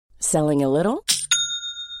Selling a little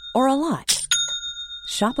or a lot?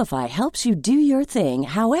 Shopify helps you do your thing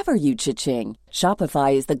however you cha-ching.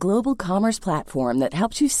 Shopify is the global commerce platform that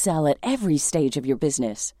helps you sell at every stage of your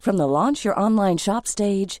business. From the launch your online shop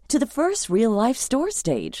stage to the first real-life store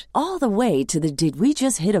stage, all the way to the did we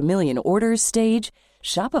just hit a million orders stage.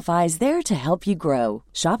 Shopify is there to help you grow.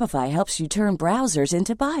 Shopify helps you turn browsers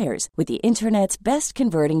into buyers with the internet's best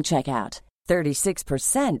converting checkout.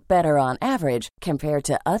 36% better on average compared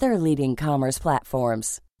to other leading commerce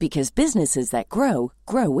platforms. Because businesses that grow,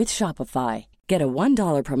 grow with Shopify. Get a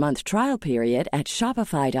 $1 per month trial period at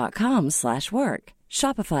shopify.com/work.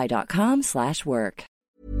 Shopify.com/work.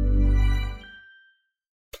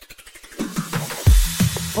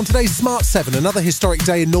 On today's Smart 7, another historic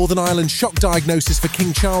day in Northern Ireland, shock diagnosis for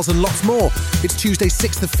King Charles and lots more. It's Tuesday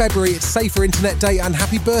 6th of February, it's Safer Internet Day, and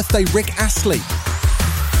happy birthday Rick Astley.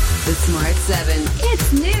 The Smart 7.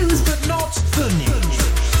 It's news, but not the news.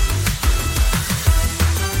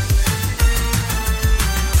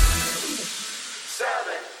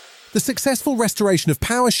 The successful restoration of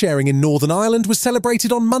power sharing in Northern Ireland was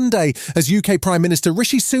celebrated on Monday as UK Prime Minister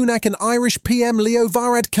Rishi Sunak and Irish PM Leo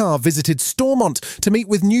Varadkar visited Stormont to meet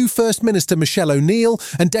with new First Minister Michelle O'Neill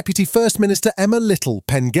and Deputy First Minister Emma Little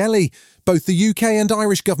Pengelly. Both the UK and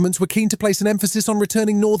Irish governments were keen to place an emphasis on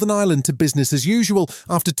returning Northern Ireland to business as usual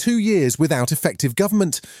after 2 years without effective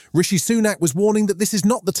government. Rishi Sunak was warning that this is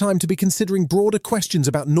not the time to be considering broader questions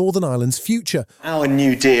about Northern Ireland's future. Our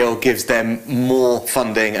new deal gives them more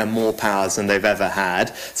funding and more powers than they've ever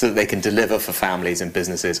had so that they can deliver for families and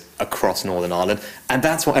businesses across Northern Ireland. And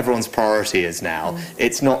that's what everyone's priority is now.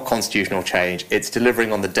 It's not constitutional change, it's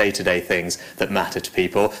delivering on the day-to-day things that matter to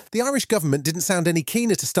people. The Irish government didn't sound any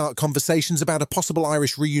keener to start conversations about a possible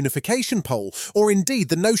Irish reunification poll, or indeed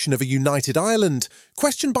the notion of a united Ireland.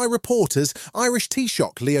 Questioned by reporters, Irish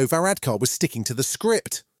Taoiseach Leo Varadkar was sticking to the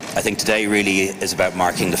script. I think today really is about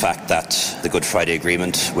marking the fact that the Good Friday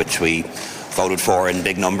Agreement, which we voted for in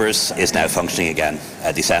big numbers, is now functioning again.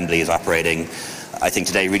 The Assembly is operating. I think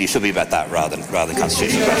today really should be about that rather than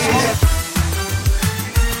constitutional questions.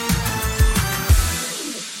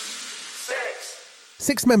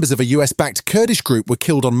 6 members of a US-backed Kurdish group were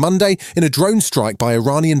killed on Monday in a drone strike by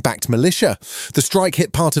Iranian-backed militia. The strike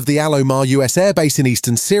hit part of the Al-Omar US airbase in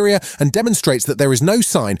eastern Syria and demonstrates that there is no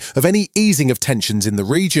sign of any easing of tensions in the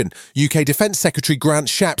region. UK Defence Secretary Grant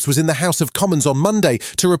Shapps was in the House of Commons on Monday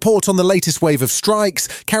to report on the latest wave of strikes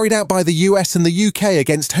carried out by the US and the UK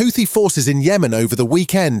against Houthi forces in Yemen over the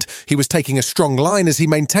weekend. He was taking a strong line as he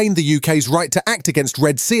maintained the UK's right to act against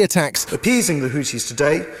Red Sea attacks. Appeasing the Houthis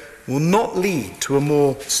today will not lead to a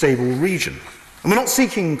more stable region. And we're not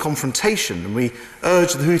seeking confrontation, and we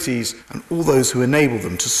urge the Houthis and all those who enable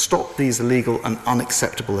them to stop these illegal and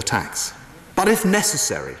unacceptable attacks. But if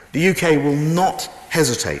necessary, the UK will not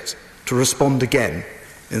hesitate to respond again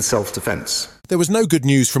in self-defence. There was no good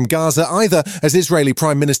news from Gaza either, as Israeli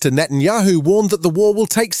Prime Minister Netanyahu warned that the war will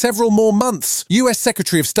take several more months. US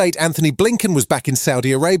Secretary of State Anthony Blinken was back in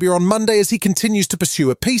Saudi Arabia on Monday as he continues to pursue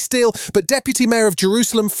a peace deal, but Deputy Mayor of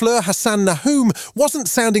Jerusalem Fleur Hassan Nahum wasn't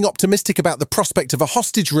sounding optimistic about the prospect of a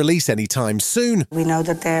hostage release anytime soon. We know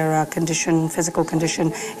that their physical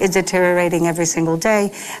condition is deteriorating every single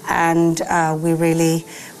day, and we're really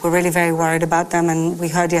very worried about them, and we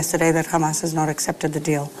heard yesterday that Hamas has not accepted the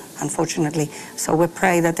deal, unfortunately. So we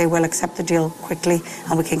pray that they will accept the deal quickly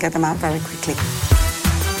and we can get them out very quickly.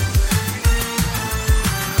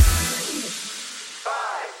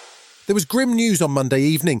 There was grim news on Monday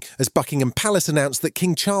evening as Buckingham Palace announced that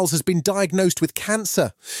King Charles has been diagnosed with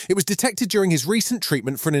cancer. It was detected during his recent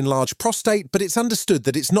treatment for an enlarged prostate, but it's understood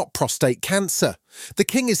that it's not prostate cancer. The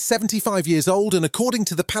King is 75 years old and, according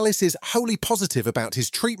to the palace, is wholly positive about his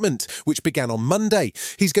treatment, which began on Monday.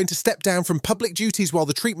 He's going to step down from public duties while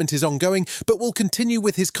the treatment is ongoing, but will continue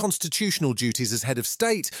with his constitutional duties as head of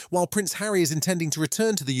state, while Prince Harry is intending to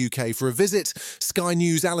return to the UK for a visit. Sky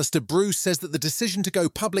News' Alistair Bruce says that the decision to go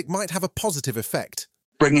public might have a positive effect.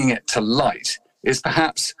 Bringing it to light is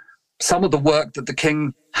perhaps some of the work that the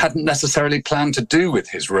King hadn't necessarily planned to do with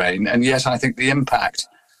his reign, and yet I think the impact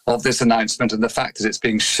of this announcement and the fact that it's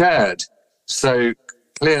being shared so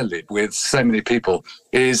clearly with so many people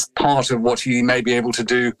is part of what he may be able to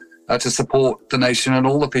do to support the nation and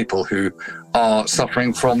all the people who are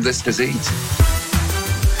suffering from this disease.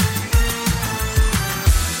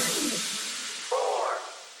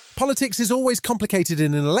 Politics is always complicated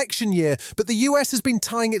in an election year, but the US has been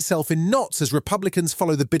tying itself in knots as Republicans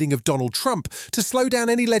follow the bidding of Donald Trump to slow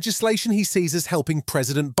down any legislation he sees as helping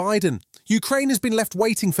President Biden. Ukraine has been left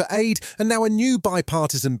waiting for aid, and now a new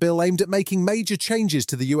bipartisan bill aimed at making major changes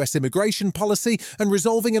to the US immigration policy and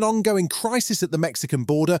resolving an ongoing crisis at the Mexican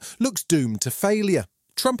border looks doomed to failure.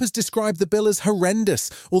 Trump has described the bill as horrendous,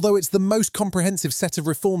 although it's the most comprehensive set of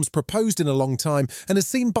reforms proposed in a long time and has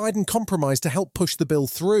seen Biden compromise to help push the bill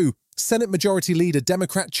through. Senate Majority Leader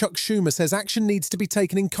Democrat Chuck Schumer says action needs to be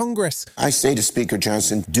taken in Congress. I say to Speaker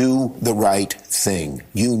Johnson, do the right thing.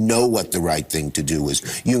 You know what the right thing to do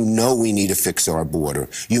is. You know we need to fix our border.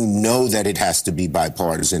 You know that it has to be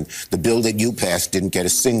bipartisan. The bill that you passed didn't get a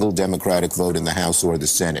single Democratic vote in the House or the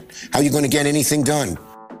Senate. How are you going to get anything done?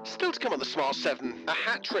 Still to come on the Smart 7, a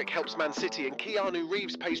hat trick helps Man City and Keanu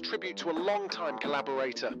Reeves pays tribute to a long-time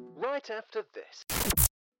collaborator. Right after this.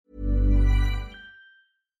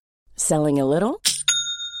 Selling a little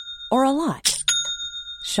or a lot?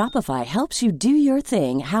 Shopify helps you do your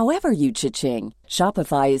thing however you cha-ching.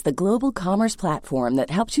 Shopify is the global commerce platform that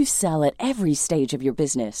helps you sell at every stage of your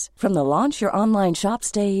business. From the launch your online shop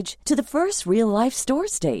stage to the first real-life store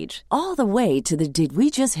stage, all the way to the did we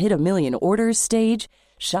just hit a million orders stage.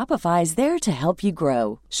 Shopify is there to help you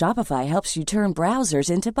grow. Shopify helps you turn browsers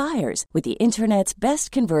into buyers with the internet's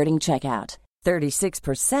best converting checkout.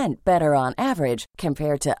 36% better on average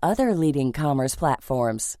compared to other leading commerce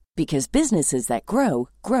platforms. Because businesses that grow,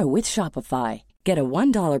 grow with Shopify. Get a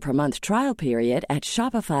 $1 per month trial period at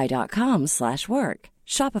shopify.com/work.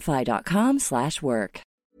 Shopify.com/work.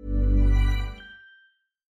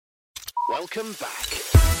 Welcome back.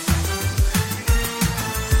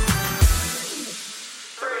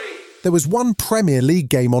 There was one Premier League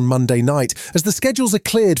game on Monday night. As the schedules are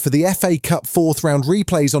cleared for the FA Cup fourth round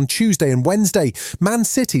replays on Tuesday and Wednesday, Man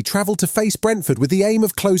City travelled to face Brentford with the aim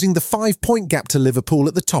of closing the 5-point gap to Liverpool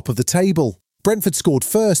at the top of the table. Brentford scored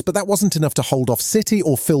first, but that wasn't enough to hold off City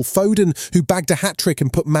or Phil Foden, who bagged a hat-trick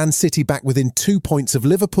and put Man City back within 2 points of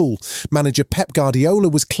Liverpool. Manager Pep Guardiola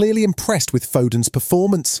was clearly impressed with Foden's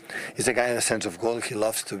performance. He's a guy in a sense of goal. He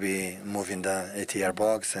loves to be moving the 80-yard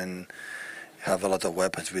box and have a lot of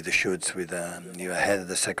weapons with the shoots, with you ahead of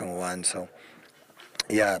the second one. So,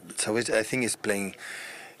 yeah, I think he's playing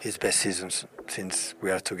his best seasons since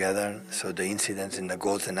we are together. So the incidents and the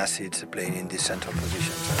goals and assists playing in this central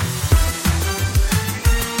position.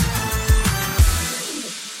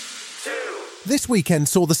 This weekend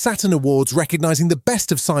saw the Saturn Awards recognising the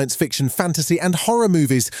best of science fiction, fantasy and horror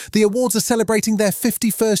movies. The awards are celebrating their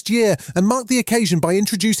 51st year and mark the occasion by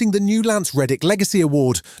introducing the new Lance Reddick Legacy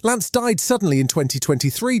Award. Lance died suddenly in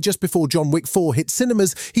 2023, just before John Wick 4 hit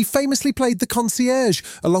cinemas. He famously played the concierge,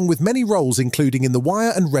 along with many roles including in The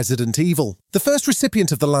Wire and Resident Evil. The first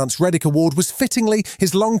recipient of the Lance Reddick Award was fittingly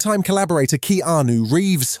his longtime collaborator Keanu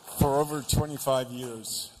Reeves. For over 25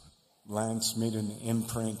 years, Lance made an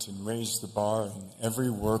imprint and raised the bar in every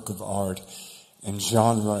work of art and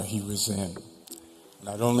genre he was in,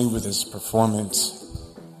 not only with his performance,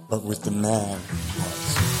 but with the man he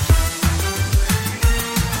was.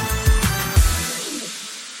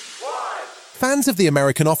 Fans of The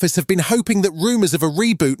American Office have been hoping that rumours of a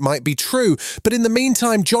reboot might be true, but in the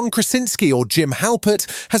meantime, John Krasinski, or Jim Halpert,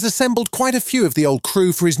 has assembled quite a few of the old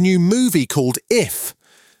crew for his new movie called If.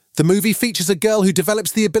 The movie features a girl who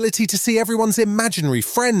develops the ability to see everyone's imaginary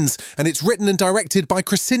friends, and it's written and directed by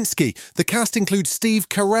Krasinski. The cast includes Steve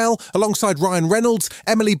Carell, alongside Ryan Reynolds,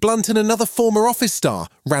 Emily Blunt and another former Office star,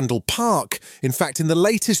 Randall Park. In fact, in the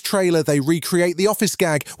latest trailer, they recreate the Office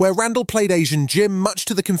gag, where Randall played Asian Jim, much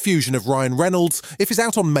to the confusion of Ryan Reynolds. If is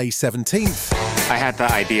out on May 17th. I had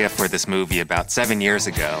the idea for this movie about 7 years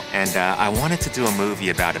ago, and I wanted to do a movie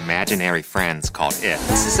about imaginary friends called If.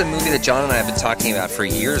 This is a movie that John and I have been talking about for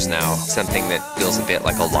years now, something that feels a bit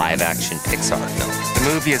like a live-action Pixar film. The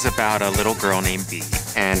movie is about a little girl named Bee,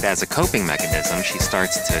 and as a coping mechanism, she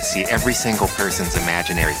starts to see every single person's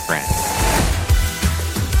imaginary friend.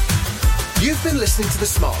 You've been listening to The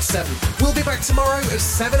Smart 7. We'll be back tomorrow at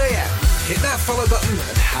 7 a.m. Hit that follow button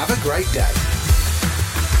and have a great day.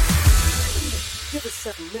 Give us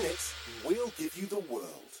 7 minutes and we'll give you the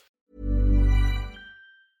world.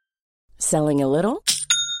 Selling a little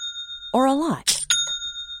or a lot?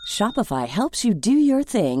 Shopify helps you do your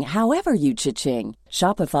thing however you cha-ching.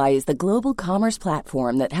 Shopify is the global commerce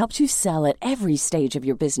platform that helps you sell at every stage of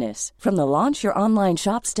your business. From the launch your online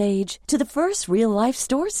shop stage to the first real-life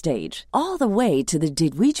store stage, all the way to the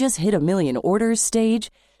did we just hit a million orders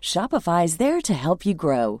stage. Shopify is there to help you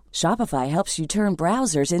grow. Shopify helps you turn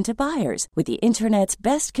browsers into buyers with the internet's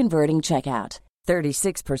best converting checkout.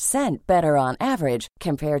 36% better on average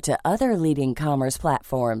compared to other leading commerce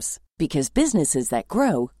platforms. Because businesses that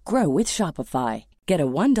grow, grow with Shopify. Get a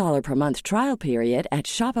 $1 per month trial period at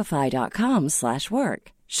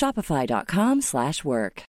shopify.com/work.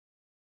 Shopify.com/work.